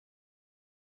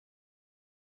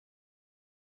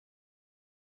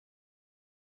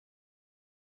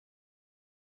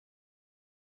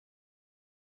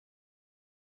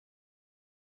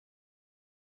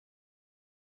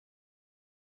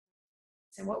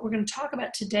And what we're going to talk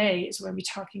about today is we're going to be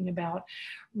talking about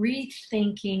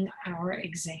rethinking our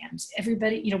exams.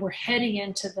 Everybody, you know, we're heading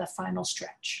into the final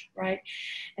stretch, right?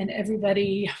 And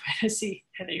everybody, I see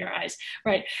Heather, your eyes,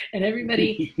 right? And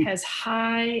everybody has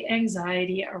high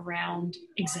anxiety around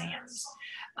exams.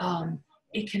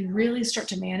 It can really start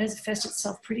to manifest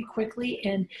itself pretty quickly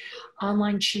in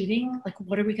online cheating. Like,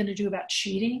 what are we going to do about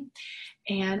cheating?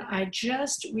 And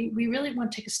we really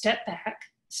want to take a step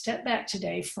back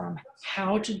today from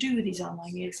how to do these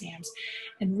online exams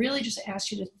and really just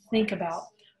ask you to think about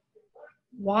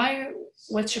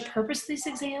what's your purpose of these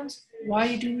exams? Why are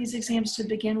you doing these exams to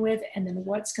begin with? And then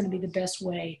what's going to be the best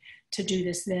way to do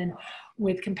this then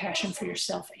with compassion for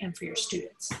yourself and for your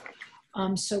students.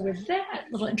 So with that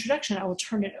little introduction, I will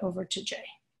turn it over to Jay.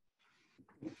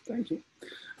 Thank you.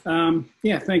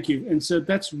 Yeah, thank you. And so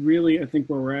that's really, I think,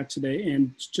 where we're at today.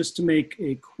 And just to make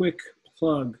a quick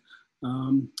plug,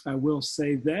 I will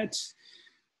say that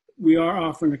we are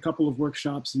offering a couple of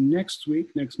workshops next week,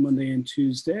 next Monday and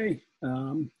Tuesday,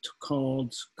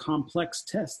 called Complex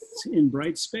Tests in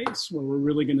Brightspace, where we're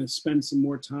really going to spend some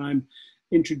more time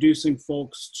introducing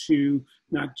folks to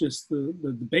not just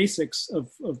the basics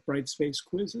of Brightspace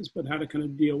quizzes, but how to kind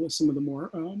of deal with some of the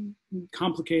more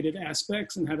complicated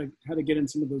aspects and how to get in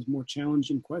some of those more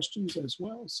challenging questions as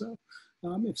well. So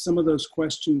if some of those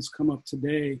questions come up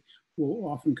today,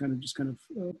 we'll often kind of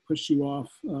push you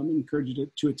off, encourage you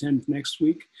to attend next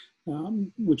week,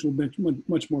 which will be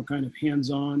much more kind of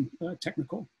hands-on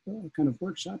technical kind of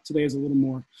workshop. Today is a little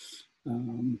more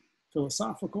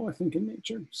philosophical, I think, in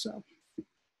nature. So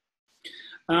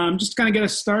just to kind of get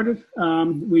us started,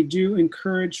 we do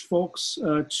encourage folks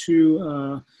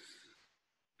to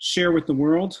share with the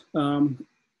world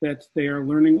that they are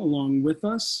learning along with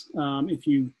us. If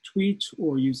you tweet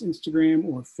or use Instagram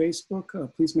or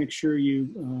Facebook, please make sure you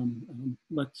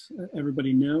let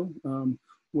everybody know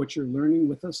what you're learning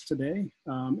with us today,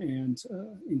 and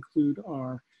include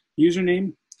our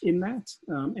username in that,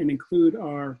 and include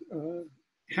our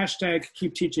hashtag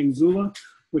Keep Teaching Zula,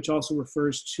 which also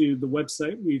refers to the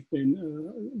website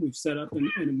we've set up and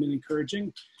have been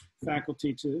encouraging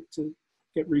faculty to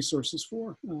get resources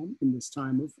for in this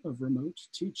time of remote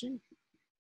teaching.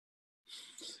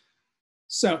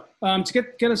 So to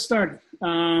get us started,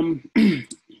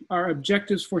 our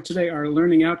objectives for today, our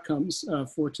learning outcomes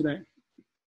for today.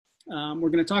 We're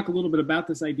going to talk a little bit about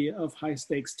this idea of high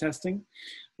stakes testing.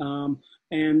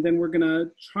 And then we're going to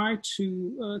try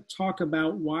to talk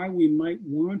about why we might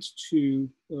want to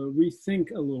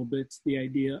rethink a little bit the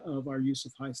idea of our use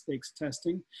of high stakes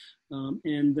testing,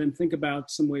 and then think about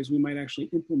some ways we might actually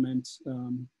implement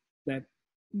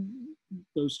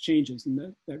those changes and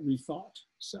that rethought.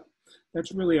 So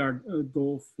that's really our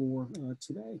goal for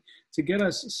today. To get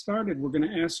us started, we're going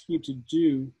to ask you to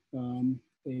do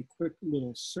a quick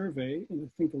little survey, and I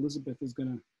think Elizabeth is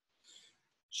going to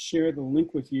share the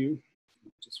link with you.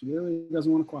 Just really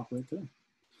doesn't want to cooperate today.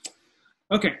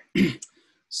 Okay,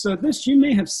 so this, you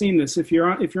may have seen this if you're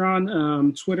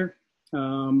on Twitter,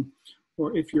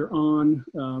 or if you're on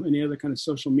any other kind of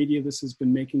social media. This has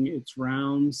been making its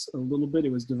rounds a little bit.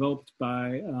 It was developed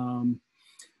by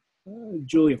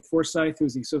Julia Forsyth,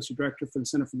 who's the Associate Director for the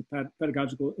Center for the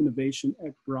Pedagogical Innovation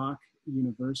at Brock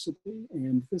University.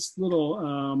 And this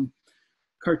little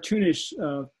cartoonish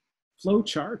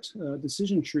flowchart,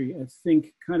 decision tree, I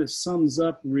think kind of sums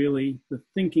up really the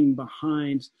thinking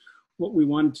behind what we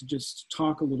wanted to just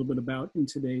talk a little bit about in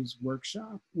today's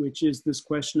workshop, which is this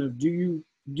question of do you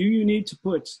need to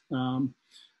put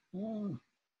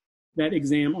that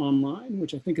exam online,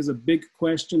 which I think is a big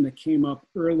question that came up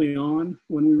early on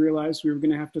when we realized we were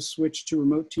going to have to switch to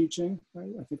remote teaching.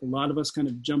 Right? I think a lot of us kind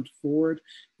of jumped forward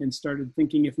and started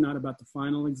thinking, if not about the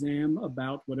final exam,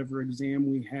 about whatever exam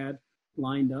we had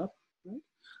lined up. Right?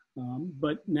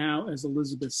 But now, as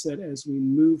Elizabeth said, as we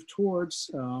move towards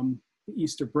the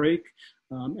Easter break,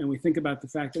 and we think about the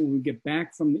fact that when we get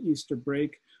back from the Easter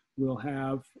break, we'll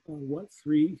have,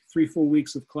 three full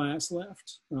weeks of class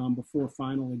left before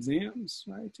final exams,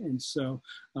 right? And so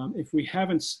if we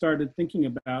haven't started thinking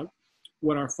about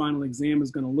what our final exam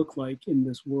is going to look like in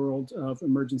this world of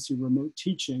emergency remote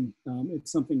teaching,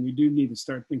 it's something we do need to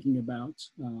start thinking about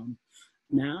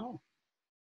now.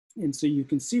 And so you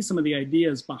can see some of the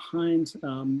ideas behind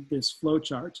this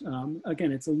flowchart.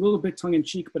 Again, it's a little bit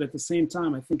tongue-in-cheek, but at the same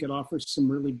time, I think it offers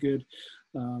some really good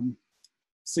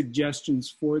suggestions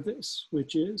for this,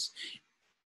 which is,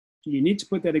 do you need to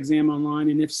put that exam online?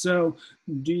 And if so,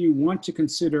 do you want to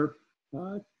consider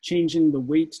changing the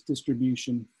weight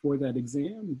distribution for that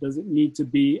exam? Does it need to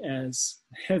be as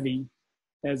heavy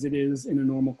as it is in a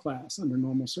normal class under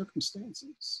normal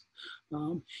circumstances?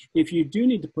 If you do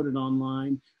need to put it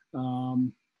online,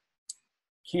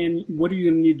 what are you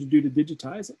going to need to do to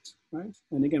digitize it, right?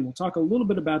 And again, we'll talk a little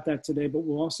bit about that today, but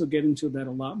we'll also get into that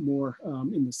a lot more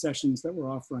in the sessions that we're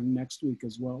offering next week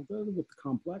as well, with the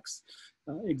complex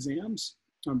exams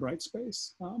on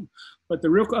Brightspace. But the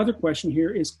real other question here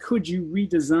is, could you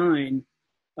redesign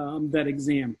that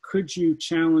exam? Could you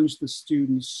challenge the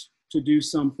students to do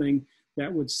something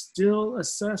that would still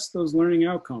assess those learning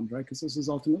outcomes, right? Because this is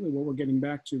ultimately what we're getting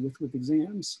back to with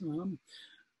exams.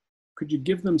 Could you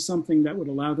give them something that would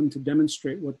allow them to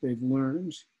demonstrate what they've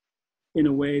learned in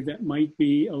a way that might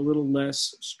be a little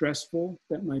less stressful,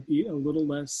 that might be a little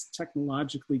less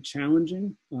technologically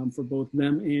challenging for both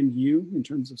them and you in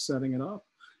terms of setting it up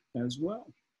as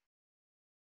well?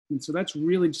 And so that's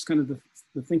really just kind of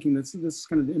the thinking. This is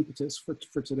kind of the impetus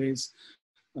for today's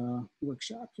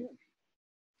workshop here.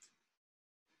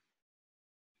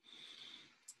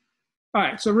 All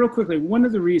right, so real quickly, one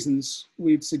of the reasons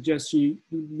we'd suggest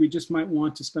we just might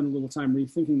want to spend a little time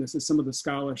rethinking this is some of the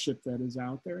scholarship that is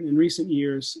out there. And in recent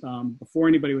years, before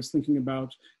anybody was thinking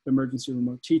about emergency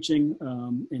remote teaching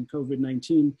and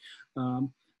COVID-19,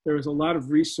 there was a lot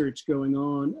of research going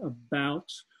on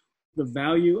about the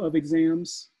value of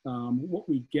exams, what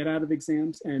we get out of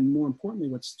exams, and more importantly,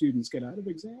 what students get out of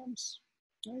exams,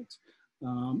 right?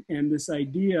 And this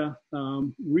idea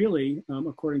really,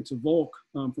 according to Volk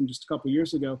from just a couple of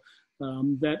years ago,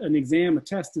 that an exam, a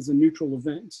test, is a neutral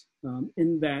event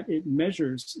in that it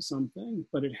measures something,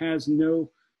 but it has no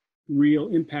real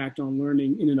impact on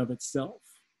learning in and of itself,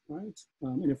 right?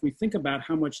 And if we think about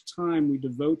how much time we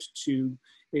devote to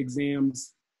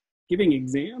exams, giving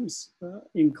exams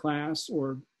in class,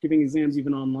 or giving exams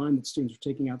even online that students are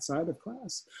taking outside of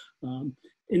class,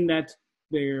 in that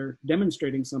they're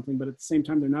demonstrating something, but at the same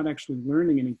time, they're not actually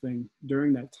learning anything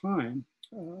during that time.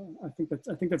 I think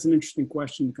that's an interesting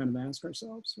question to kind of ask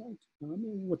ourselves, right?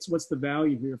 What's the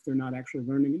value here if they're not actually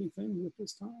learning anything with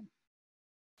this time?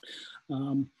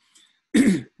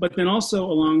 But then also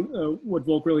along what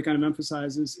Volk really kind of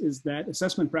emphasizes is that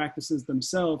assessment practices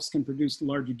themselves can produce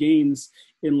larger gains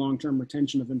in long-term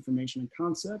retention of information and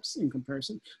concepts in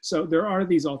comparison. So there are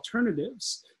these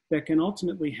alternatives that can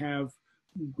ultimately have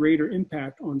greater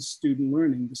impact on student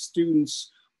learning. The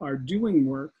students are doing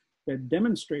work that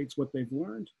demonstrates what they've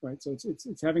learned, right? So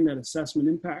it's having that assessment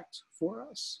impact for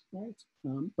us, right?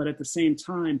 But at the same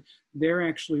time, they're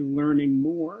actually learning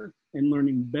more and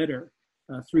learning better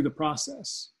through the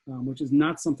process, which is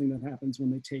not something that happens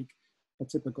when they take a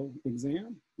typical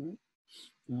exam, right?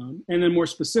 And then more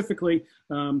specifically,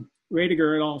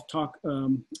 Radiger et al. Talk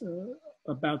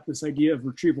about this idea of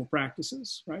retrieval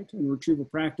practices, right? And retrieval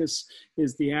practice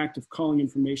is the act of calling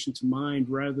information to mind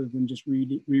rather than just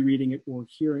rereading it or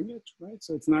hearing it, right?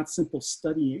 So it's not simple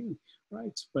studying,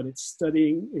 right? But it's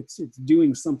studying, it's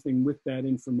doing something with that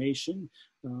information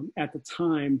at the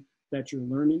time that you're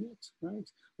learning it, right?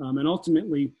 And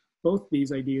ultimately, both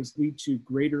these ideas lead to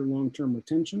greater long-term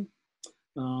retention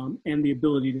and the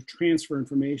ability to transfer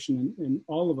information. And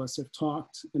all of us have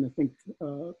talked, and I think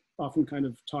often kind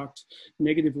of talked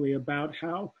negatively about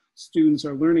how students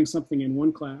are learning something in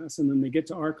one class and then they get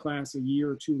to our class a year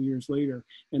or 2 years later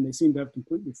and they seem to have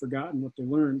completely forgotten what they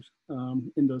learned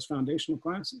in those foundational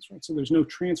classes, right? So there's no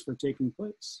transfer taking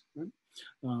place, right?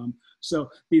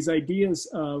 So these ideas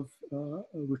of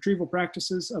retrieval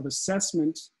practices, of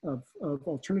assessment, of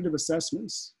alternative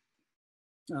assessments,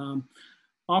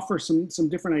 offer some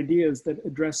different ideas that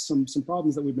address some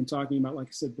problems that we've been talking about, like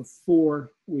I said,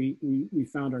 before we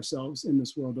found ourselves in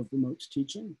this world of remote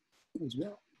teaching as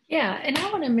well. Yeah, and I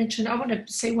want to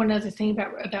say one other thing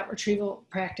about retrieval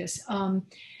practice.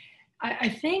 I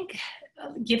think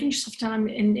giving yourself time,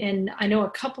 and I know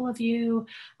a couple of you,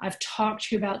 I've talked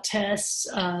to you about tests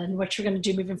and what you're going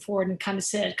to do moving forward, and kind of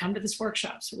said, come to this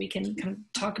workshop so we can kind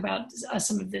of talk about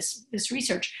some of this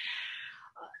research.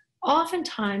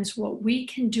 Oftentimes what we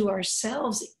can do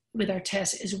ourselves with our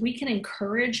tests is we can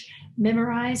encourage,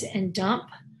 memorize, and dump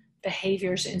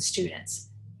behaviors in students,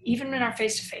 even in our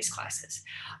face-to-face classes.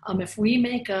 If we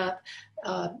make up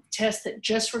tests that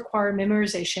just require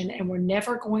memorization and we're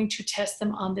never going to test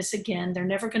them on this again, they're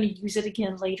never going to use it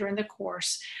again later in the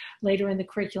course, later in the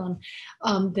curriculum,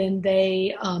 then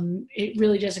it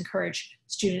really does encourage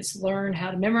students learn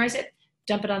how to memorize it,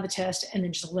 dump it on the test, and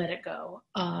then just let it go.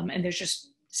 And there's just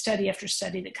study after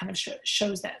study that kind of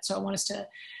shows that. So I want us to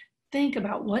think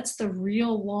about what's the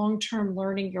real long-term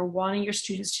learning you're wanting your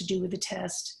students to do with the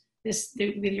test, with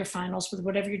your finals, with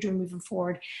whatever you're doing moving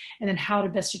forward, and then how to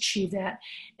best achieve that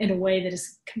in a way that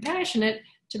is compassionate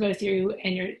to both you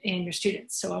and your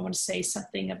students. So I want to say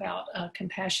something about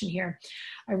compassion here.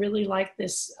 I really like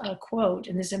this quote.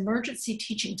 In this emergency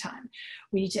teaching time,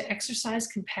 we need to exercise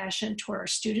compassion toward our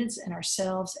students and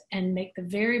ourselves and make the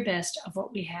very best of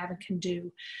what we have and can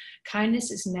do.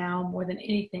 Kindness is now more than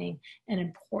anything an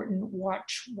important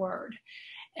watchword.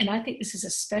 And I think this is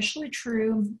especially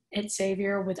true at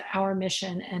Xavier with our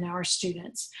mission and our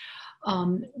students.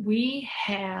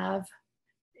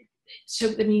 So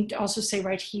let me also say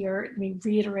right here, let me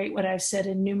reiterate what I've said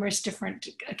in numerous different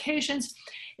occasions,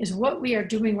 is what we are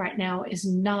doing right now is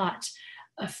not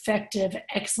effective,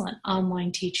 excellent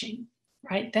online teaching,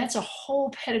 right? That's a whole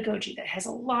pedagogy that has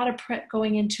a lot of prep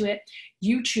going into it.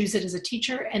 You choose it as a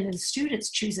teacher and then students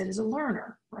choose it as a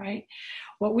learner, right?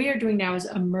 What we are doing now is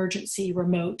emergency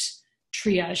remote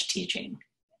triage teaching.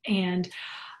 And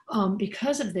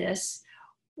because of this,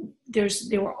 there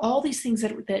were all these things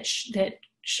that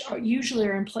usually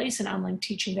are in place in online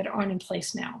teaching that aren't in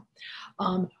place now.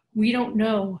 We don't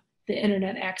know the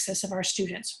internet access of our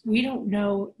students. We don't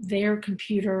know their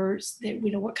computers, we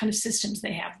know what kind of systems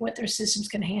they have, what their systems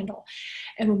can handle.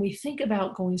 And when we think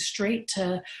about going straight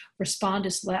to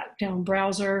Respondus lockdown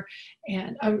browser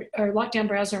and or lockdown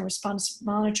browser and Respondus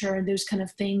monitor and those kind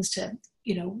of things to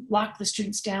lock the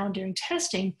students down during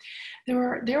testing,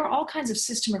 there are all kinds of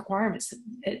system requirements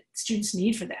that students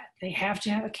need for that. They have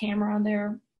to have a camera on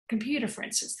their computer, for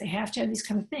instance. They have to have these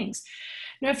kind of things.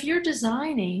 Now, if you're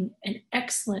designing an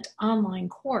excellent online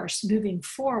course moving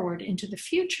forward into the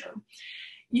future,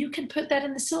 you can put that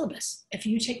in the syllabus. If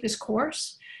you take this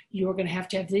course, you're going to have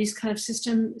these kind of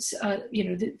systems,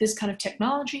 this kind of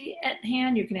technology at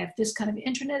hand. You're going to have this kind of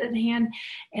internet at hand,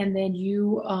 and then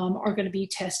you are going to be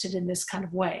tested in this kind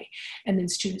of way. And then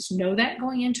students know that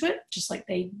going into it, just like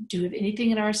they do with anything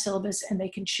in our syllabus, and they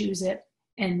can choose it,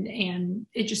 and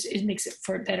it makes it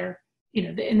for better,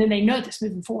 and then they know this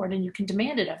moving forward, and you can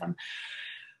demand it of them.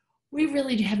 We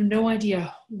really have no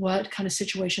idea what kind of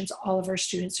situations all of our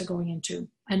students are going into.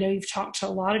 I know you've talked to a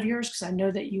lot of yours because I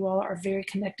know that you all are very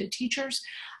connected teachers.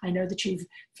 I know that you've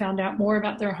found out more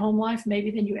about their home life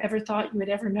maybe than you ever thought you would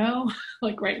ever know.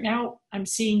 Like right now, I'm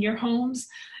seeing your homes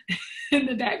in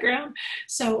the background.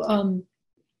 So,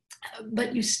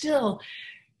 but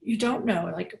you don't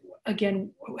know, like,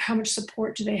 again, how much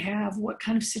support do they have? What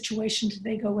kind of situation do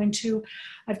they go into?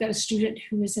 I've got a student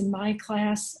who is in my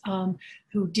class,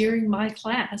 who during my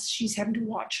class, she's having to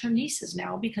watch her nieces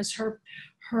now because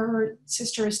her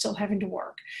sister is still having to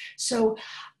work. So,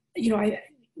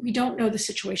 we don't know the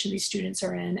situation these students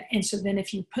are in. And so then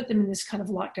if you put them in this kind of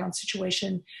lockdown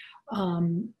situation,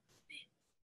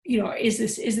 is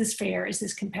this fair? Is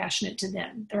this compassionate to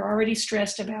them? They're already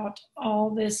stressed about all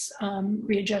this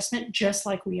readjustment, just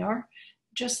like we are.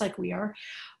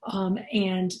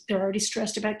 And they're already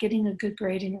stressed about getting a good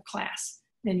grade in your class.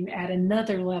 Then you add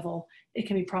another level, it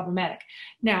can be problematic.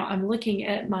 Now, I'm looking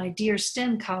at my dear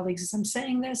STEM colleagues as I'm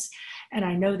saying this, and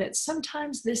I know that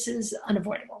sometimes this is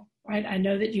unavoidable, right? I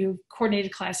know that you've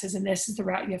coordinated classes and this is the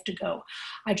route you have to go.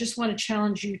 I just want to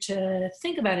challenge you to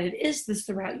think about it. Is this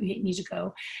the route you need to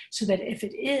go? So that if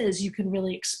it is, you can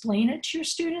really explain it to your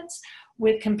students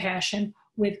with compassion,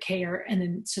 with care, and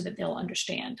then so that they'll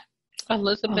understand.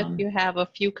 Elizabeth, you have a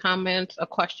few comments, a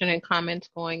question and comments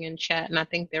going in chat, and I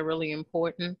think they're really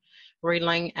important. Ray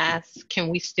Lang asks, can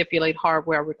we stipulate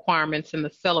hardware requirements in the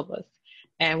syllabus?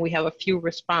 And we have a few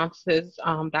responses.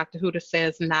 Dr. Huda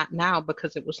says not now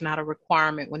because it was not a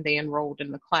requirement when they enrolled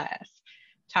in the class.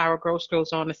 Tyra Gross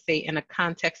goes on to say, in the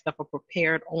context of a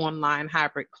prepared online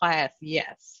hybrid class,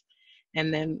 yes.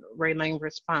 And then Ray Lang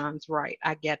responds, right,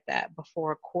 I get that, but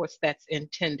for a course that's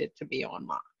intended to be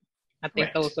online. I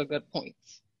think those are good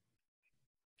points.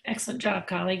 Excellent job,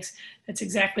 colleagues. That's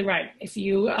exactly right. If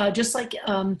you, just like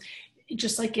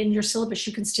in your syllabus,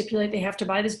 you can stipulate they have to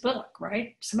buy this book,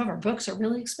 right? Some of our books are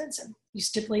really expensive. You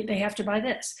stipulate they have to buy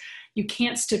this. You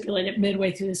can't stipulate it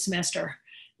midway through the semester.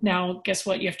 Now, guess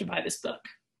what? You have to buy this book.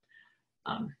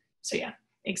 So yeah,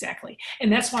 exactly.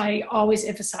 And that's why I always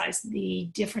emphasize the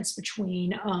difference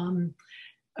between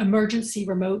emergency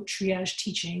remote triage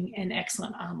teaching and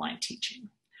excellent online teaching.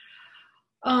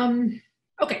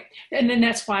 Okay, and then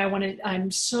that's why I'm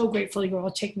so grateful you're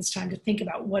all taking this time to think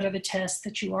about what are the tests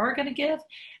that you are going to give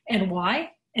and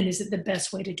why, and is it the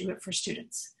best way to do it for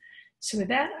students? So with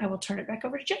that, I will turn it back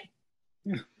over to Jay.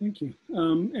 Yeah, thank you.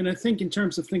 And I think in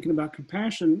terms of thinking about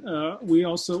compassion, we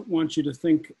also want you to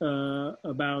think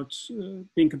about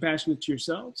being compassionate to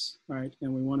yourselves, right?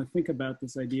 And we want to think about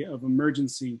this idea of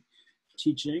emergency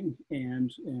teaching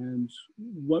and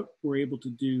what we're able to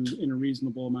do in a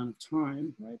reasonable amount of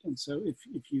time, right? And so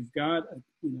if you've got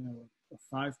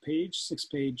a 5-page,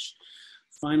 6-page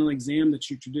final exam that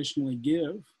you traditionally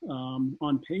give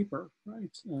on paper,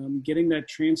 right? Getting that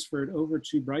transferred over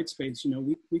to Brightspace, you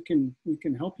know, we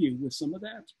can help you with some of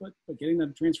that, but getting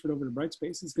that transferred over to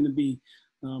Brightspace is going to be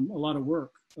a lot of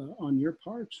work on your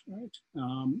part, right?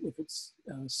 If it's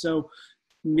so.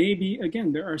 Maybe,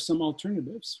 again, there are some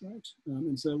alternatives, right?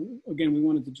 And so, again, we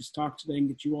wanted to just talk today and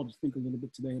get you all to think a little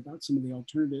bit today about some of the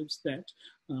alternatives that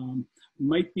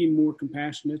might be more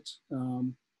compassionate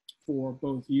for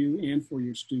both you and for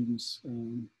your students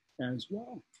as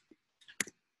well.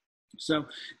 So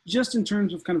just in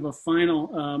terms of kind of a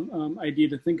final idea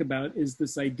to think about is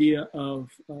this idea of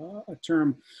a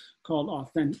term called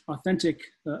authentic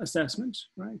assessment,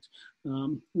 right?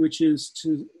 Which is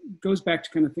goes back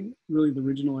to kind of think really the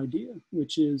original idea,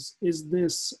 which is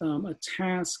this a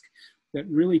task that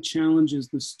really challenges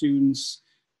the students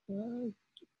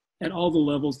at all the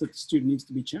levels that the student needs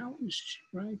to be challenged,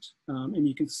 right? And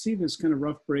you can see this kind of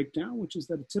rough breakdown, which is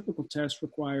that a typical test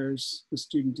requires the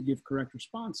student to give correct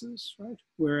responses, right?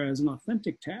 Whereas an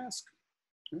authentic task,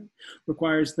 right,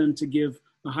 requires them to give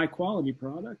a high quality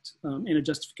product and a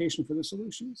justification for the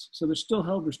solutions. So they're still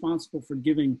held responsible for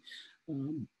giving,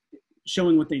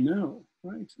 showing what they know,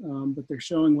 right? But they're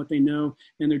showing what they know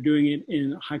and they're doing it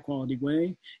in a high quality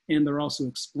way. And they're also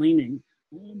explaining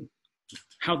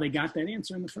how they got that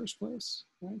answer in the first place,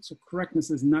 right? So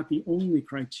correctness is not the only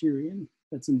criterion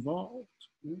that's involved,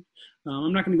 right?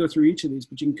 I'm not going to go through each of these,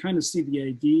 but you can kind of see the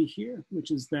idea here, which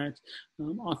is that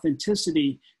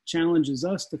authenticity challenges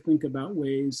us to think about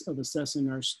ways of assessing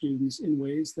our students in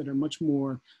ways that are much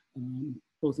more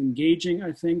both engaging,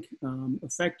 I think,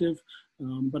 effective,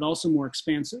 but also more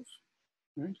expansive,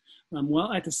 right?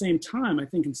 While at the same time, I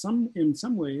think in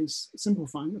some ways,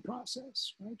 simplifying the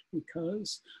process, right?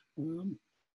 Because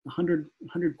 100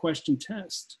 question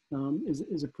test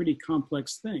is a pretty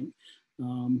complex thing.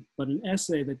 But an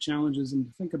essay that challenges them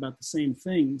to think about the same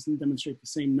things and demonstrate the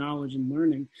same knowledge and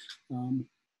learning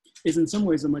is in some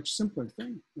ways a much simpler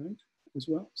thing, right, as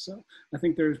well. So I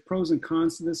think there's pros and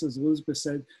cons to this. As Elizabeth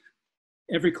said,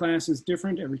 every class is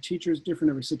different, every teacher is different,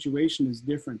 every situation is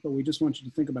different, but we just want you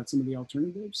to think about some of the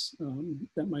alternatives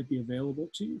that might be available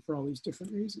to you for all these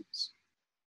different reasons.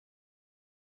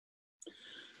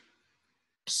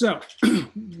 So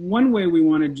one way we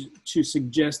wanted to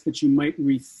suggest that you might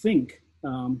rethink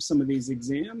some of these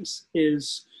exams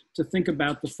is to think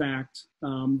about the fact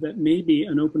that maybe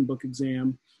an open book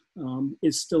exam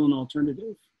is still an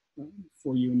alternative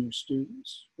for you and your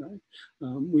students, right?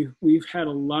 We've had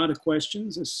a lot of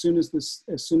questions as soon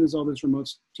as all this remote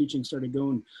teaching started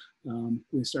going.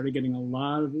 We started getting a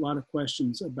lot of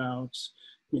questions about,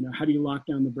 you know, how do you lock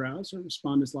down the browser,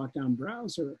 respond as lockdown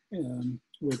browser,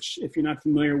 which, if you're not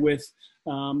familiar with,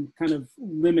 kind of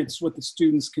limits what the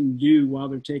students can do while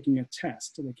they're taking a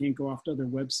test. They can't go off to other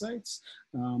websites.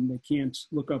 They can't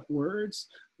look up words.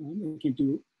 They can't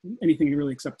do anything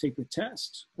really except take the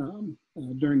test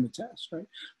during the test, right?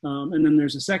 And then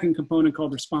there's a second component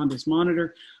called Respond as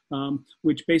Monitor,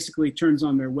 which basically turns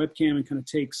on their webcam and kind of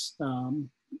takes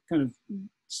kind of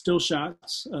still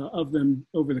shots of them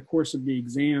over the course of the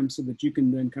exam so that you can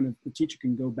then kind of, the teacher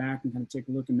can go back and kind of take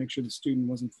a look and make sure the student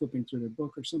wasn't flipping through their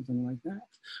book or something like that.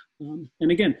 And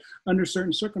again, under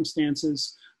certain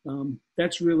circumstances,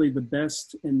 that's really the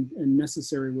best and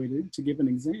necessary way to give an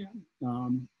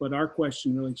exam. But our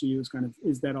question really to you is kind of,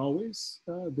 is that always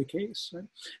the case, right?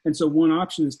 And so one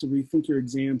option is to rethink your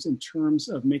exams in terms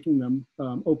of making them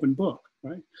open book,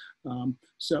 right?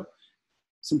 So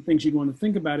some things you'd want to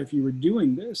think about if you were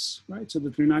doing this, right? So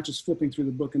that you're not just flipping through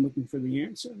the book and looking for the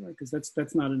answer, right? Because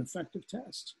that's not an effective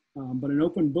test. But an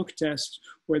open book test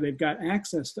where they've got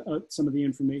access to some of the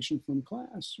information from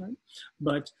class, right?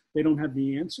 But they don't have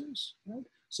the answers, right?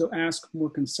 So ask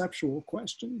more conceptual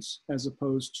questions as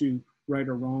opposed to right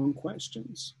or wrong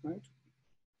questions, right?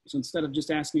 So instead of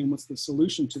just asking them what's the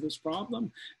solution to this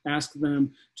problem, ask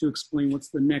them to explain what's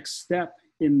the next step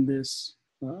in this,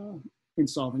 in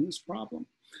solving this problem.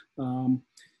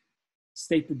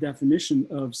 State the definition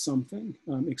of something,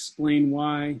 explain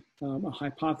why a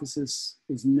hypothesis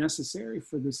is necessary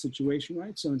for this situation,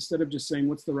 right? So instead of just saying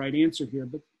what's the right answer here,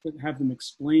 but have them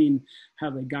explain how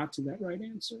they got to that right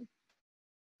answer.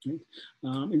 Okay?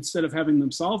 Instead of having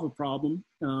them solve a problem,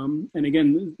 and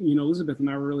again, you know, Elizabeth and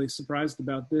I were really surprised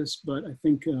about this, but I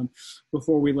think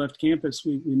before we left campus,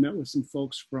 we met with some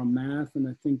folks from math, and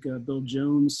I think Bill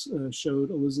Jones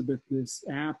showed Elizabeth this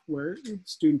app where the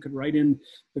student could write in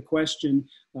the question,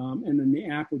 and then the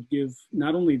app would give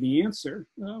not only the answer,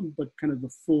 but kind of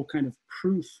the full kind of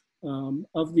proof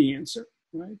of the answer,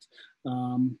 right?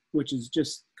 Which is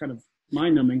just kind of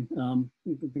mind-numbing.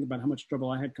 You can think about how much trouble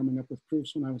I had coming up with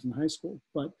proofs when I was in high school.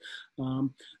 But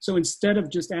so instead of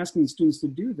just asking students to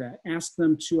do that, ask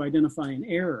them to identify an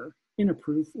error in a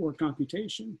proof or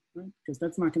computation, right? Because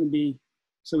that's not going to be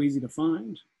so easy to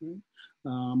find,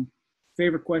 right?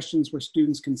 Favorite questions where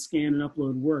students can scan and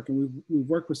upload work. And we've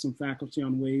worked with some faculty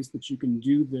on ways that you can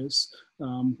do this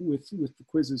with the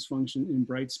quizzes function in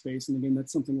Brightspace. And again,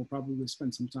 that's something we'll probably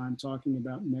spend some time talking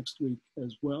about next week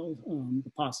as well,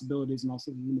 the possibilities and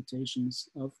also the limitations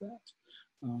of that.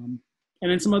 And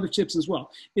then some other tips as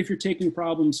well. If you're taking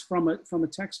problems from a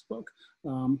textbook,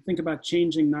 think about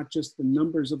changing not just the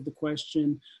numbers of the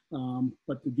question,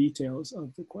 but the details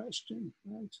of the question,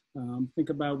 right?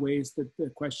 Think about ways that the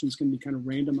questions can be kind of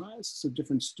randomized, so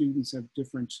different students have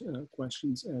different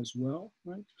questions as well,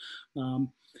 right?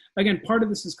 Again, part of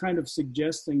this is kind of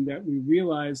suggesting that we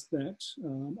realize that,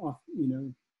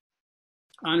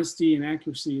 honesty and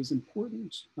accuracy is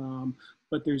important,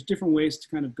 but there's different ways to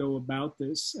kind of go about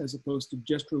this as opposed to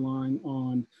just relying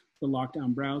on the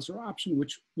lockdown browser option,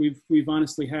 which we've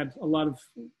honestly had a lot of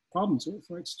problems with,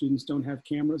 right? Students don't have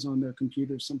cameras on their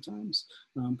computers sometimes.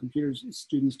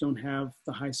 Students don't have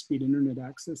the high-speed internet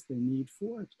access they need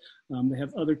for it. They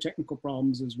have other technical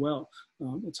problems as well.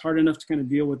 It's hard enough to kind of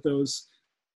deal with those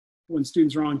when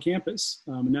students are on campus,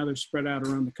 and now they're spread out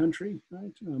around the country,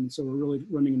 right? So we're really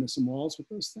running into some walls with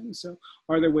those things. So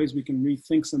are there ways we can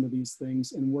rethink some of these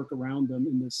things and work around them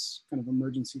in this kind of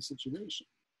emergency situation?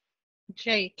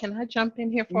 Jay, can I jump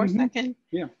in here for a second?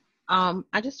 Yeah.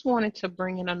 I just wanted to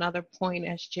bring in another point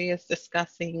as Jay is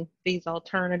discussing these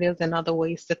alternatives and other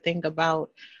ways to think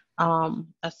about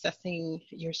assessing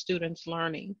your students'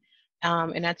 learning.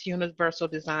 And that's universal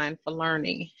design for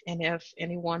learning. And if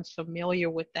anyone's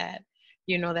familiar with that,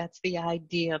 that's the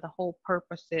idea. The whole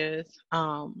purpose is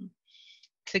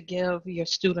to give your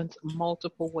students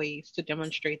multiple ways to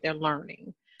demonstrate their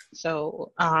learning.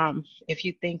 So if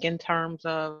you think in terms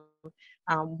of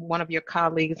one of your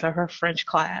colleagues or her French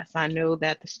class, I know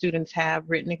that the students have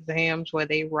written exams where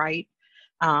they write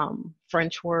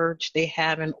French words. They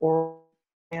have an oral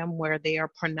exam where they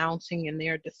are pronouncing and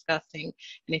they're discussing.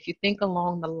 And if you think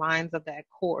along the lines of that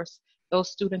course, those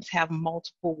students have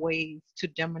multiple ways to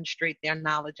demonstrate their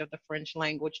knowledge of the French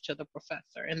language to the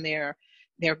professor, and they're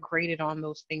graded on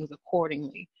those things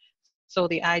accordingly. So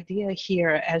the idea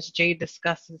here, as Jay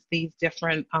discusses these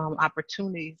different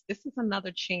opportunities, this is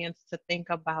another chance to think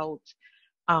about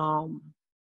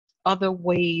other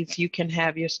ways you can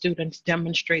have your students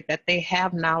demonstrate that they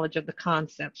have knowledge of the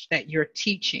concepts that you're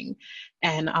teaching,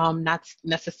 and not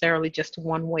necessarily just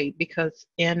one way, because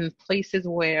in places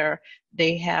where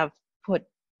they have put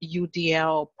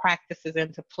UDL practices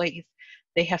into place,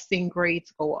 they have seen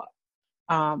grades go up.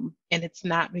 And it's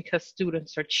not because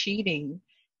students are cheating.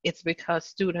 It's because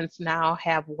students now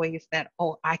have ways that,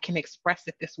 oh, I can express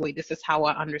it this way. This is how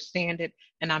I understand it.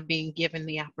 And I'm being given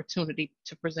the opportunity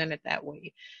to present it that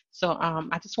way. So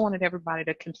I just wanted everybody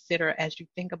to consider, as you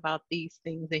think about these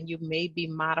things and you may be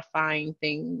modifying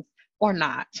things or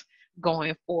not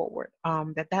going forward,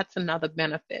 that's another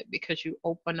benefit, because you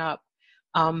open up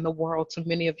the world to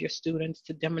many of your students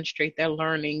to demonstrate their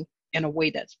learning in a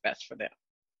way that's best for them.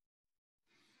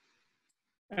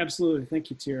 Absolutely. Thank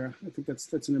you, Tara. I think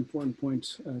that's an important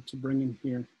point to bring in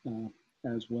here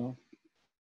as well.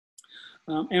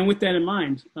 And with that in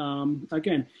mind,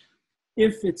 again,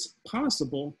 if it's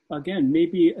possible, again,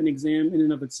 maybe an exam in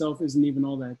and of itself isn't even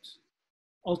all that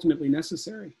ultimately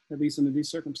necessary, at least under these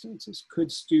circumstances. Could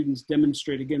students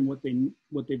demonstrate, again, what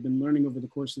they've been learning over the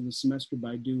course of the semester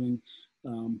by doing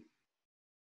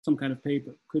some kind of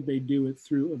paper? Could they do it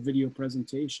through a video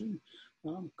presentation?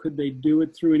 Could they do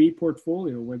it through an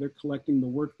e-portfolio where they're collecting the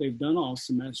work they've done all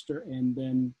semester and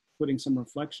then putting some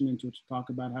reflection into it to talk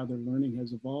about how their learning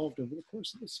has evolved over the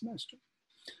course of the semester?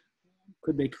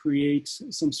 Could they create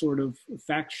some sort of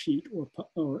fact sheet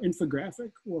or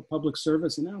infographic or public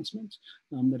service announcement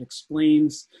that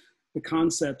explains the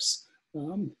concepts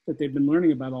that they've been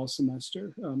learning about all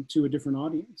semester to a different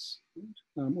audience?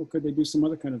 Or could they do some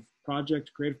other kind of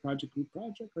project, creative project, group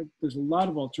project? Right? There's a lot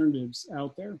of alternatives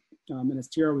out there. And as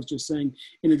Tiara was just saying,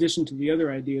 in addition to the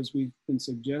other ideas we've been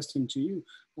suggesting to you,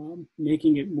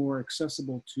 making it more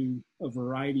accessible to a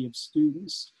variety of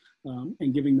students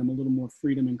and giving them a little more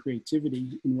freedom and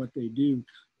creativity in what they do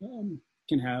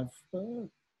can have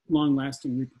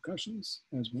long-lasting repercussions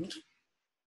as well.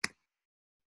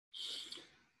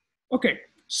 Okay,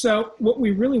 so what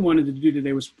we really wanted to do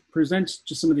today was present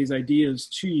just some of these ideas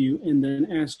to you and then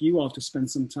ask you all to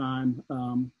spend some time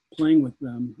playing with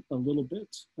them a little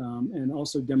bit and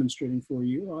also demonstrating for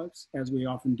you, as we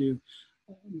often do,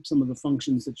 some of the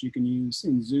functions that you can use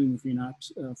in Zoom if you're not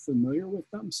familiar with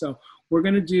them. So we're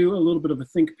going to do a little bit of a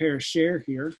think, pair, share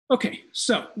here. Okay,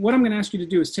 so what I'm going to ask you to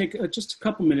do is take just a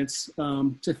couple minutes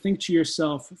to think to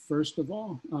yourself, first of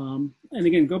all. And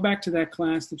again, go back to that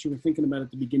class that you were thinking about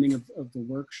at the beginning of the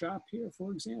workshop here,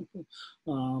 for example.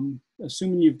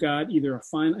 Assuming you've got either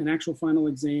an actual final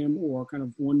exam or kind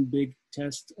of one big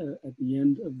test at the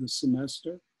end of the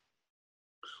semester.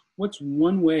 What's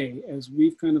one way, as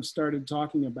we've kind of started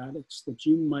talking about it, that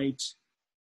you might,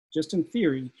 just in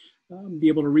theory, be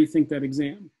able to rethink that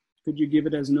exam? Could you give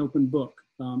it as an open book?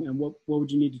 And what would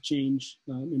you need to change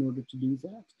in order to do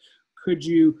that? Could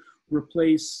you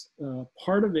replace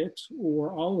part of it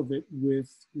or all of it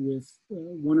with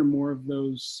one or more of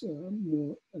those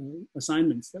more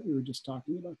assignments that we were just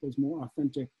talking about, those more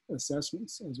authentic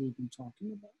assessments as we've been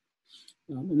talking about?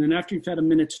 And then after you've had a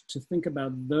minute to think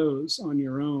about those on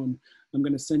your own, I'm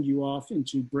going to send you off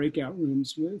into breakout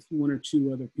rooms with one or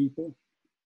two other people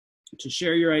to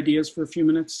share your ideas for a few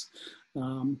minutes.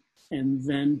 And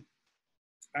then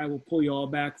I will pull you all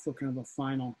back for kind of a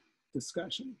final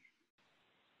discussion.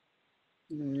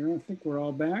 There, I think we're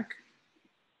all back.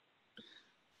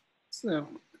 So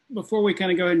before we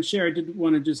kind of go ahead and share, I did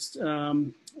want to just, I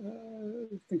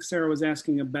think Sarah was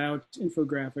asking about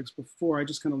infographics before. I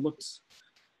just kind of looked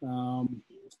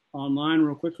online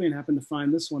real quickly and happened to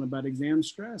find this one about exam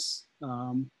stress.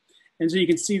 And so you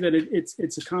can see that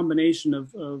it's a combination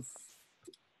of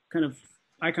kind of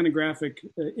iconographic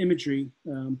imagery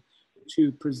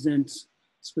to present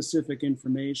specific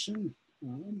information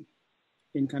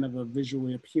in kind of a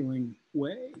visually appealing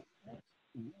way.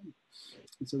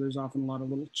 And so there's often a lot of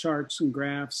little charts and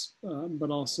graphs, but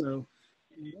also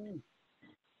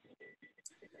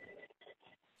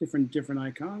different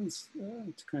icons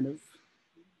to kind of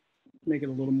make it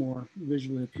a little more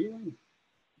visually appealing.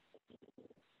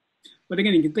 But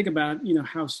again, you can think about, you know,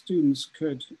 how students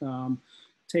could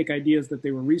take ideas that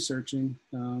they were researching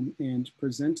and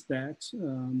present that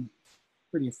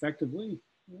pretty effectively.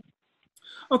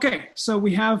 Okay, so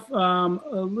we have a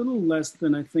little less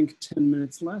than, I think, 10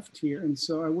 minutes left here. And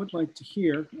so I would like to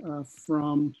hear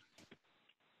from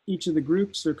each of the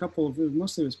groups, or a couple of,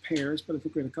 mostly it was pairs, but I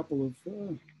think we had a couple of,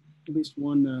 at least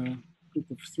one group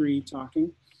of three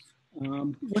talking.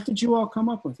 What did you all come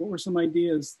up with? What were some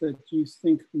ideas that you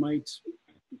think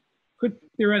could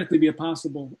theoretically be a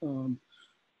possible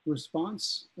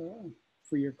response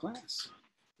for your class?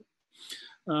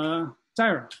 Tyra,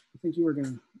 I think you were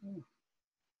going to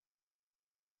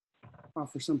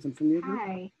offer something from your group.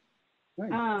 Hi.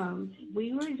 Hi.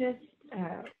 We were just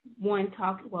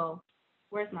well,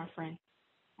 where's my friend?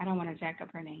 I don't want to jack up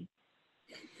her name.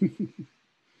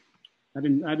 I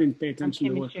didn't pay attention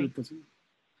to what group was.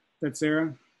 That's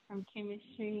Sarah? From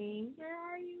chemistry. Where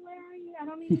are you? I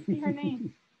don't even see her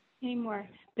name anymore.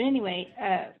 But anyway,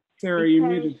 Sarah, you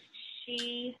muted.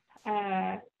 She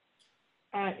is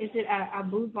it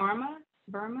Abu Burma?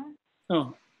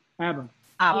 Oh, Abba.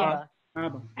 Yeah.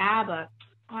 Abba.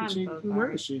 I'm so sorry.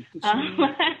 Where is she?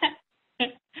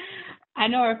 I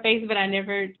know her face, but I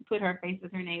never put her face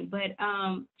with her name. But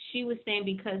she was saying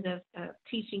because of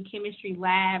teaching chemistry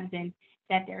labs and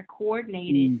that they're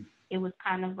coordinated, it was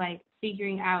kind of like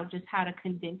figuring out just how to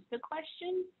condense the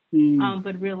questions,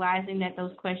 but realizing that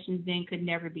those questions then could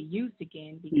never be used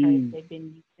again because they've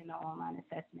been used in the online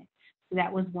assessment. So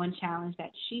that was one challenge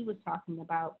that she was talking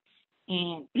about.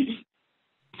 And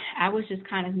I was just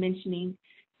kind of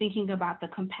thinking about the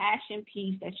compassion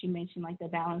piece that you mentioned, like the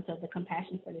balance of the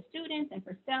compassion for the students and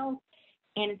for self.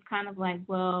 And it's kind of like,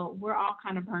 well, we're all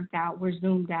kind of burnt out, we're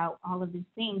zoomed out, all of these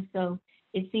things. So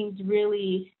it seems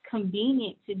really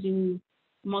convenient to do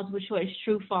multiple choice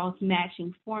true false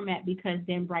matching format because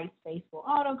then Brightspace will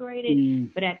auto grade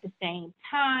it. But at the same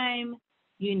time,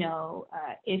 you know,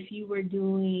 if you were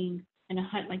doing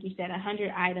like you said,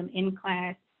 100 item in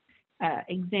class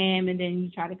exam, and then you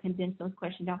try to condense those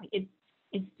questions down, it's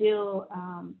still,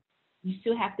 you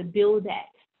still have to build that,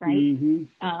 right?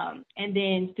 And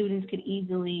then students could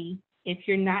easily, if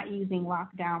you're not using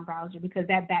lockdown browser, because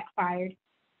that backfired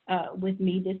with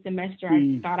me this semester,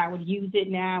 I thought I would use it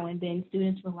now, and then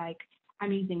students were like,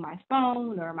 I'm using my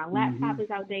phone or my laptop is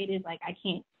outdated, like I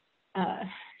can't,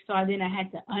 so then I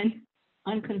had to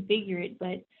unconfigure it,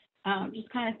 but just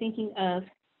kind of thinking of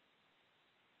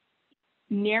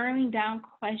narrowing down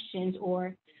questions,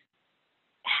 or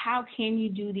how can you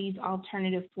do these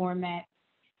alternative formats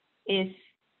if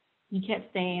you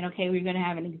kept saying, okay, we're going to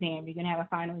have an exam, you're going to have a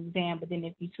final exam, but then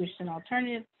if you switch to an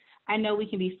alternative, I know we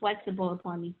can be flexible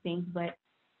upon these things, but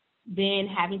then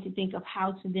having to think of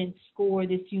how to then score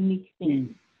this unique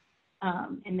thing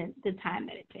and the time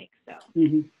that it takes. So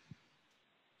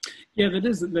Yeah, that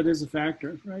is a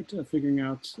factor, right? Figuring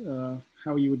out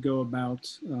how you would go about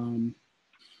uh,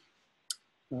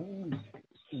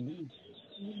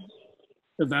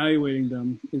 evaluating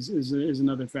them is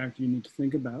another factor you need to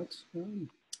think about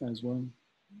as well.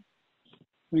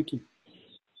 Thank you.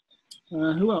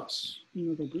 Who else?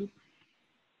 Another group?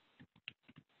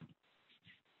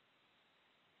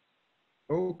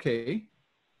 Okay.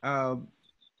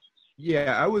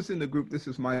 Yeah, I was in the group. This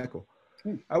is Michael.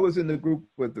 I was in the group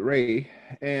with Ray,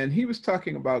 and he was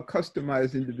talking about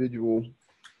customized individual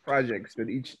projects that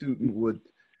each student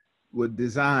would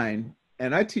design.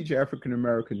 And I teach African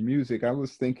American music. I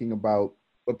was thinking about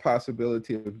the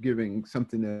possibility of giving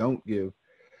something they don't give,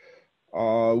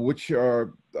 which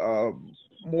are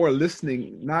more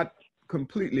listening, not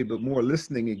completely, but more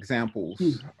listening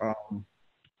examples.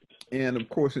 And of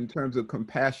course, in terms of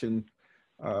compassion,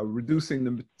 reducing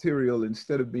the material,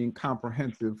 instead of being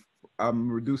comprehensive,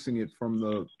 I'm reducing it from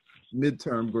the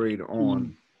midterm grade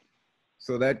on.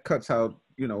 So that cuts out,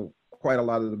 quite a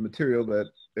lot of the material that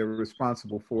they're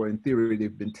responsible for. In theory,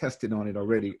 they've been tested on it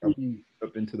already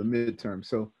up into the midterm.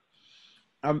 So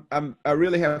I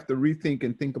really have to rethink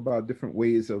and think about different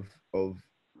ways of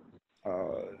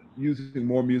using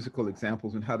more musical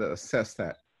examples and how to assess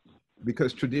that.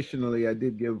 Because traditionally I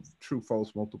did give true,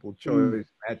 false, multiple choice,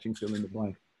 matching, fill in the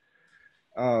blank.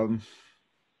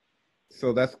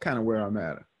 So that's kind of where I'm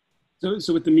at.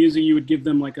 So with the music, you would give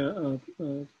them like a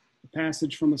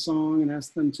passage from a song and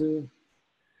ask them to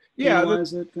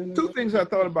analyze it? Two things I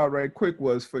thought about right quick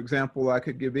was, for example, I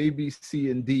could give A, B, C,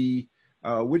 and D.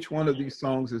 Which one of these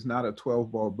songs is not a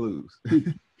 12-bar blues?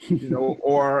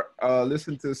 Or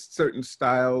listen to certain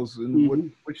styles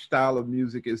and which style of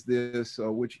music is this,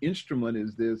 or which instrument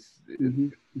is this,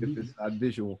 if it's not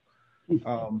visual.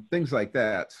 Things like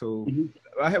that. So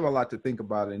I have a lot to think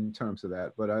about in terms of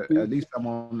that, but at least I'm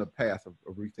on the path of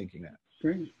rethinking that.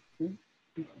 Great.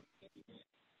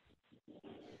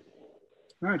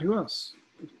 All right, who else?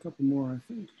 A couple more,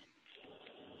 I think.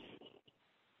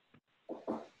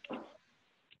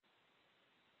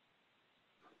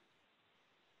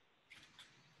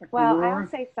 Well, I'll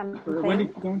say something. Wendy,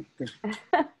 go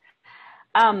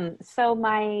on. So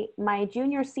my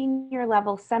junior, senior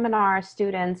level seminar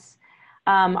students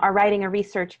are writing a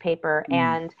research paper,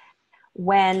 and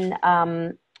when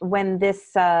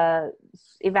this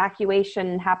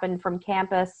evacuation happened from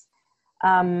campus,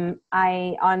 on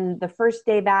the first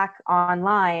day back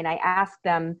online, I asked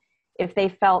them if they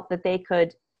felt that they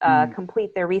could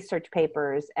complete their research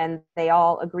papers, and they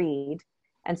all agreed.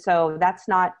 And so that's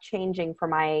not changing for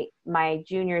my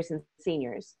juniors and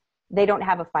seniors. They don't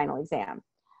have a final exam.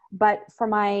 But for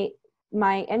my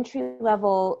entry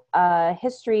level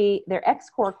history, they're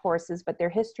ex-core courses, but they're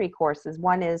history courses.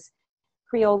 One is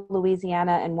Creole,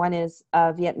 Louisiana, and one is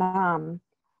Vietnam.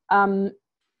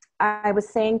 I was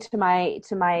saying to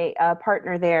my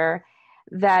partner there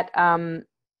that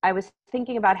I was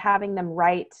thinking about having them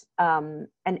write an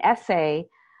essay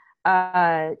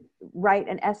as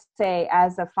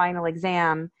a final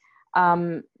exam,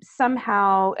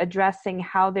 somehow addressing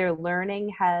how their learning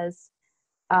has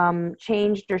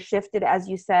changed or shifted, as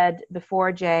you said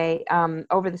before, Jay,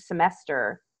 over the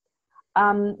semester.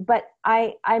 But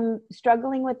I'm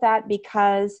struggling with that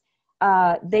because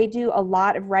they do a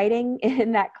lot of writing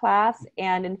in that class.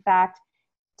 And in fact,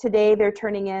 today they're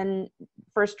turning in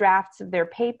first drafts of their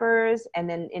papers, and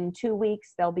then in 2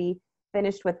 weeks, they'll be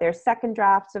finished with their second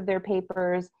drafts of their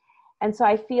papers. And so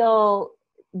I feel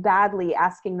badly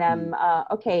asking them,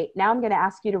 okay, now I'm going to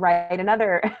ask you to write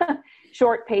another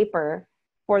short paper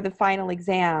for the final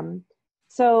exam.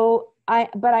 So I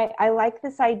like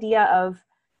this idea of,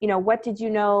 what did you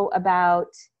know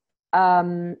about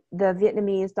the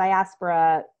Vietnamese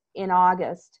diaspora in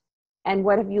August? And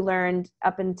what have you learned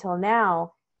up until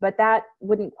now? But that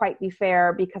wouldn't quite be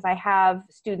fair because I have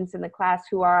students in the class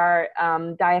who are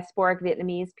diasporic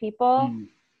Vietnamese people,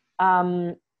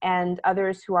 and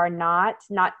others who are not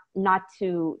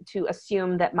to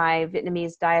assume that my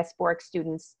Vietnamese diasporic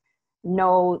students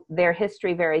know their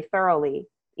history very thoroughly.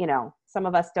 Some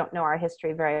of us don't know our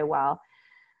history very well.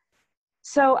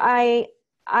 So I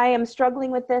am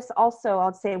struggling with this. Also,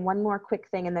 I'll say one more quick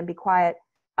thing and then be quiet.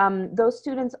 Those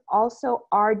students also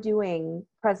are doing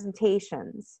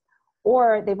presentations,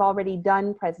 or they've already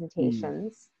done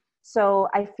presentations. So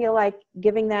I feel like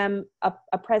giving them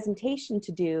a presentation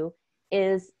to do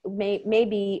is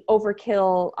maybe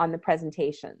overkill on the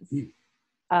presentations.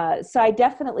 So I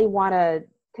definitely want to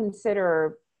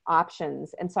consider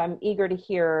options. And so I'm eager to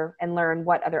hear and learn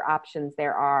what other options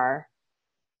there are.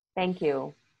 Thank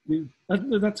you. Yeah,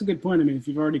 that's a good point. I mean, if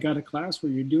you've already got a class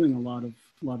where you're doing a lot of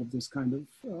a lot of this kind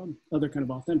of other kind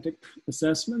of authentic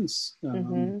assessments.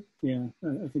 Yeah,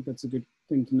 I think that's a good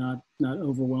thing to not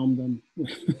overwhelm them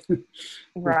with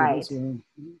right. as well.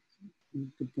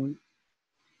 Good point.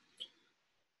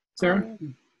 Sarah?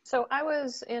 So I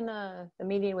was in a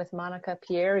meeting with Monica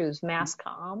Pierre, who's Mass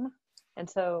Comm. And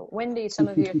so, Wendy, some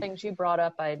of your things you brought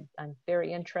up, I'm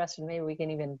very interested. Maybe we can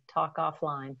even talk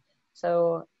offline.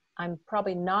 So I'm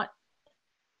probably not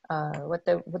what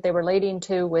they were relating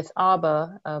to with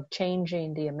ABBA of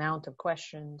changing the amount of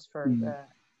questions for the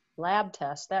lab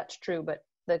test. That's true, but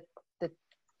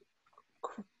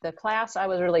the class I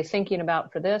was really thinking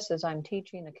about for this is I'm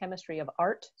teaching the chemistry of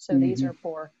art. So these are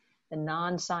for the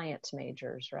non-science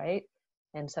majors, right?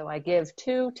 And so I give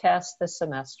 2 tests this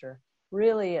semester.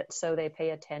 Really, it's so they pay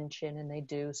attention and they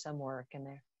do some work, and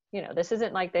they're, you know, this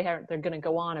isn't like they're going to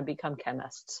go on and become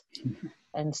chemists.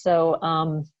 And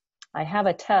so I have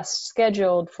a test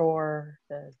scheduled for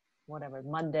the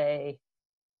Monday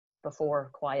before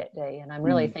quiet day, and I'm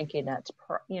really thinking that's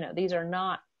these are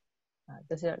not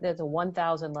there's a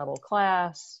 1,000 level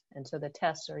class, and so the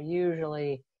tests are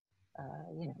usually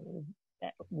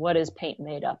what is paint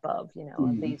made up of,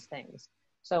 of these things.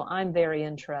 So I'm very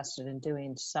interested in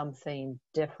doing something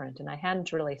different. And I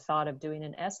hadn't really thought of doing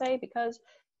an essay because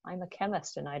I'm a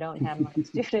chemist and I don't have my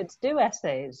students do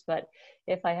essays. But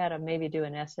if I had to maybe do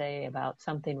an essay about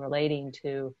something relating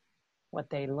to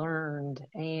what they learned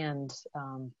and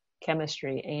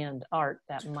chemistry and art,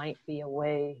 that might be a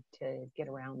way to get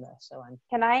around this. So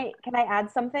Can I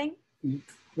add something? Please.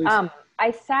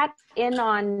 I sat in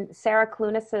on Sarah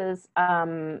Clunis's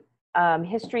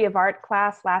history of art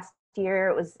class last year.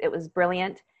 It was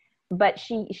brilliant, but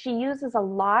she uses a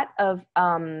lot of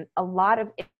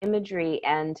imagery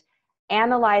and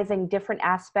analyzing different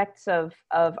aspects of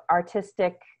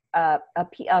artistic of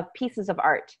pieces of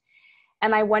art.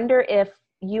 And I wonder if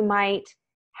you might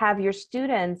have your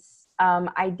students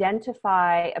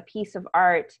identify a piece of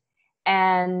art,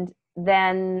 and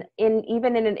then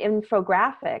even in an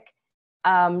infographic,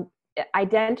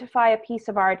 identify a piece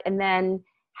of art and then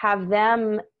have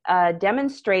them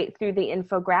demonstrate through the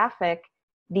infographic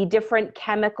the different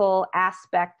chemical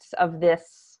aspects of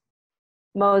this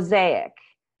mosaic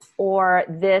or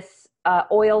this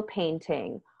oil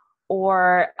painting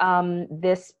or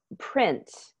this print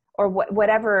or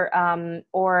whatever,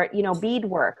 or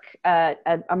beadwork,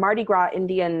 a Mardi Gras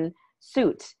Indian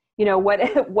suit,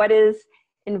 what is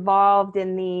involved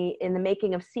in the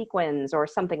making of sequins or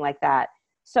something like that.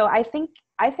 So I think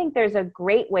there's a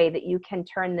great way that you can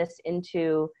turn this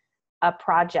into a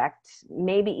project,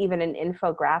 maybe even an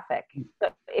infographic. So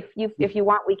if you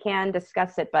want, we can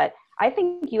discuss it, but I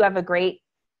think you have a great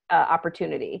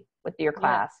opportunity with your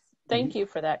class. Yeah. Thank you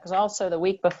for that, because also the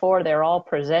week before they're all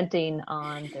presenting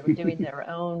they were doing their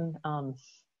own,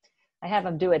 I have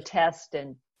them do a test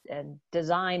and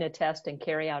design a test and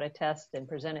carry out a test and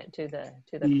present it to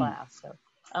the class. So,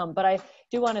 but I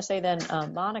do want to say then,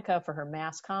 Monica, for her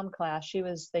Mass Comm class, she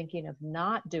was thinking of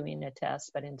not doing a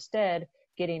test, but instead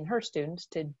getting her students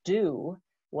to do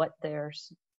what they're,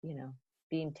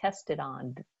 being tested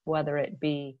on, whether it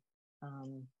be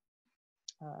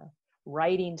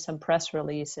writing some press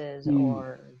releases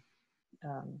or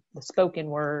the spoken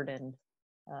word and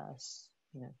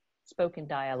spoken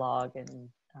dialogue and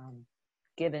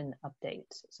given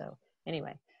updates. So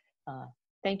anyway,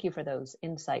 thank you for those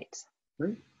insights.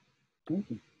 Great, thank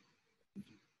you.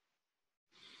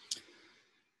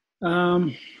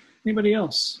 Anybody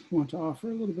else want to offer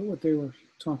a little bit what they were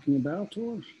talking about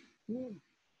or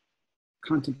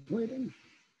contemplating?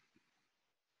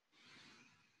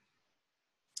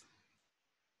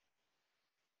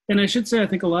 And I should say, I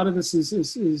think a lot of this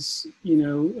is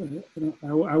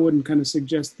I wouldn't kind of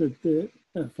suggest that the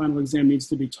final exam needs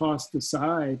to be tossed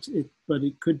aside, but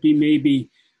it could be maybe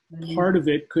part of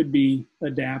it could be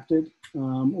adapted,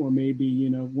 or maybe,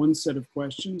 one set of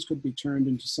questions could be turned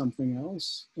into something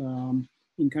else,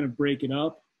 and kind of break it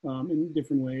up in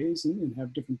different ways and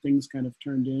have different things kind of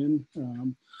turned in,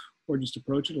 or just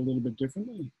approach it a little bit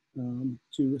differently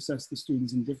to assess the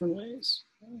students in different ways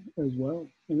as well,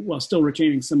 and while still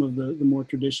retaining some of the more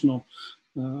traditional,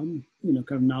 kind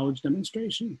of knowledge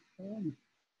demonstration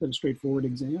that a straightforward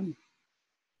exam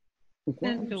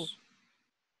requires.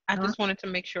 I just wanted to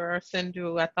make sure,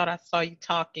 Sindhu, I thought I saw you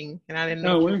talking and I didn't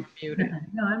know if you were muted.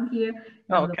 No, I'm here.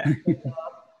 Oh, okay.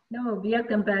 No, we are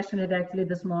compassionate. Actually,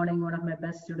 this morning, one of my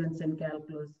best students in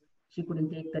calculus, she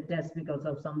couldn't take the test because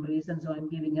of some reason. So I'm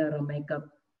giving her a makeup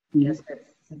test at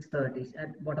 6:30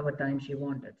 at whatever time she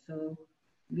wanted. So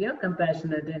we are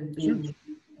compassionate and being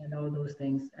and all those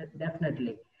things,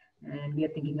 definitely. And we are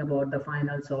thinking about the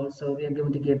finals also. We are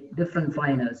going to give different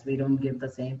finals. We don't give the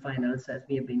same finals as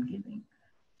we have been giving.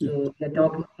 So we are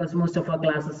talking, because most of our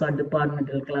classes are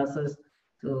departmental classes,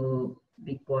 so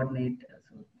we coordinate.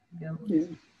 So, yeah.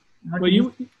 Well,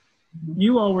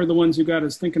 you all were the ones who got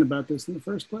us thinking about this in the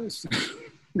first place.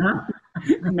 Huh?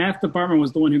 Math department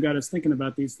was the one who got us thinking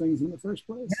about these things in the first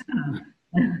place.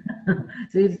 Yeah.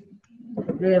 See,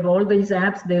 they have all these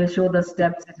apps. They'll show the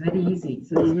steps. It's very easy.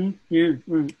 So Yeah,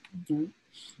 right. All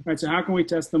right. So how can we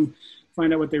test them,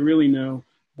 find out what they really know,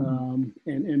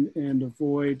 and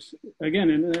avoid, again,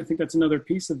 and I think that's another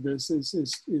piece of this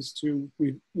is to,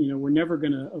 we're never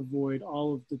going to avoid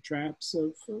all of the traps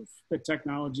of that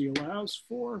technology allows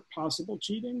for possible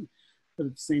cheating. But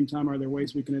at the same time, are there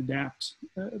ways we can adapt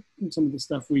some of the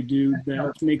stuff we do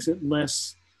that makes it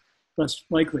less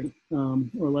likely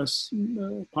or less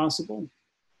possible?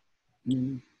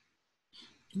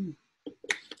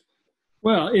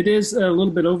 Well, it is a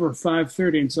little bit over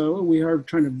 5:30, and so we are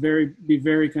trying to be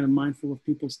very kind of mindful of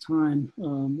people's time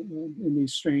in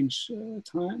these strange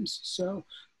times. So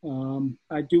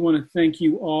I do want to thank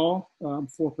you all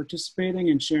for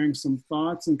participating and sharing some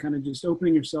thoughts and kind of just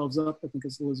opening yourselves up, I think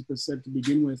as Elizabeth said to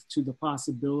begin with, to the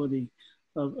possibility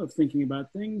of thinking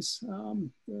about things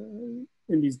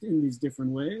in these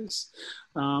different ways.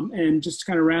 And just to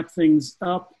kind of wrap things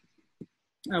up,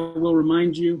 I will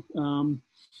remind you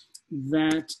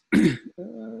that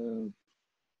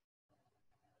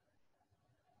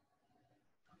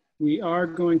we are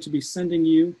going to be sending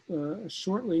you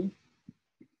shortly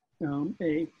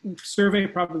a survey,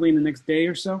 probably in the next day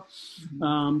or so,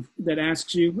 that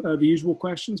asks you the usual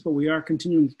questions, but we are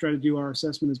continuing to try to do our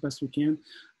assessment as best we can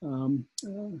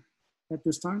at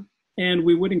this time. And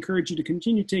we would encourage you to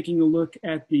continue taking a look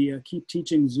at the Keep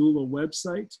Teaching Zula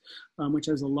website, which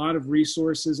has a lot of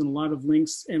resources and a lot of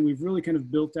links. And we've really kind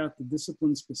of built out the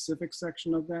discipline-specific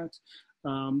section of that.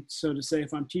 So to say,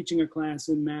 if I'm teaching a class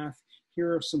in math,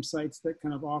 here are some sites that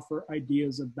kind of offer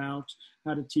ideas about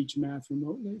how to teach math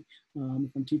remotely.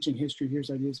 If I'm teaching history,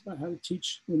 here's ideas about how to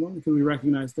teach remotely, because we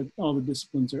recognize that all the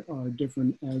disciplines are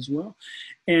different as well.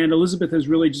 And Elizabeth has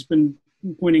really just been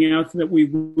pointing out that we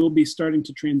will be starting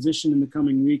to transition in the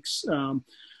coming weeks to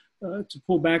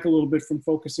pull back a little bit from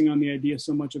focusing on the idea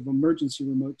so much of emergency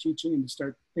remote teaching and to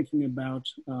start thinking about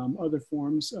other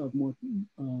forms of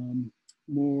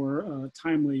more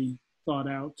timely thought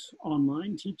out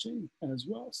online teaching as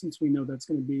well, since we know that's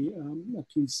going to be a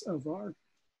piece of our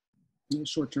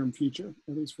short-term future,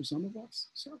 at least for some of us.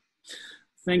 So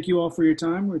thank you all for your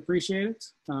time. We appreciate it.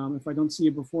 If I don't see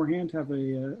you beforehand,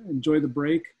 enjoy the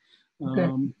break.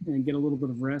 And get a little bit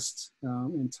of rest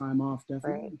and time off,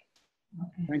 definitely.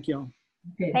 Right. Thank you all.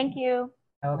 Thank you.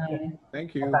 okay.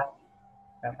 Thank you.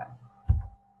 Bye-bye. Bye-bye.